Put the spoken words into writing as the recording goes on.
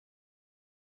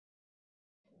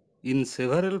In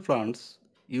several plants,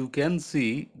 you can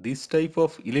see this type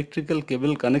of electrical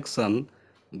cable connection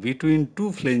between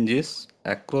two flanges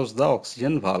across the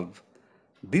oxygen valve.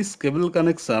 This cable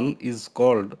connection is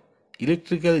called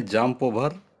electrical jump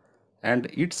over, and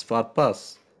its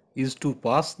purpose is to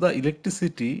pass the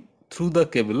electricity through the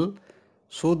cable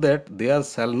so that there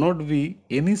shall not be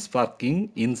any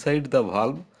sparking inside the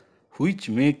valve, which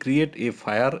may create a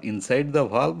fire inside the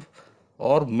valve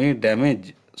or may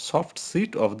damage soft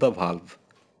sheet of the valve.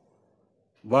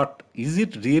 But is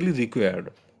it really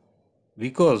required?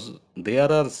 Because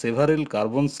there are several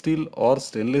carbon steel or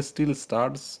stainless steel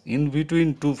studs in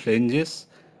between two flanges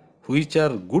which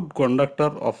are good conductor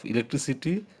of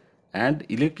electricity, and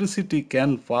electricity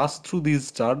can pass through these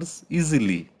studs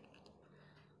easily.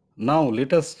 Now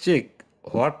let us check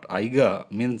what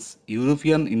IGA means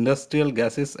European Industrial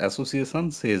Gases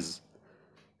Association says.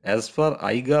 As per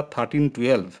IGA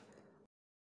 1312,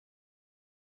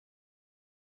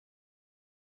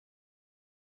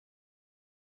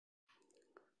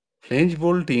 flange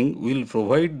bolting will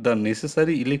provide the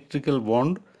necessary electrical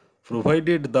bond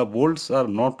provided the bolts are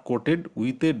not coated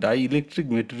with a dielectric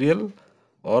material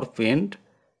or paint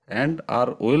and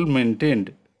are well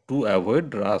maintained to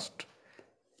avoid rust.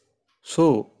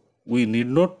 So, we need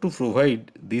not to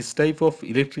provide this type of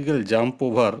electrical jump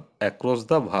over across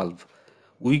the valve.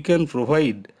 We can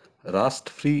provide rust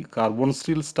free carbon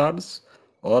steel studs,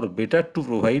 or better to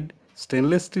provide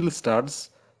stainless steel studs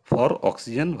for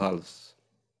oxygen valves.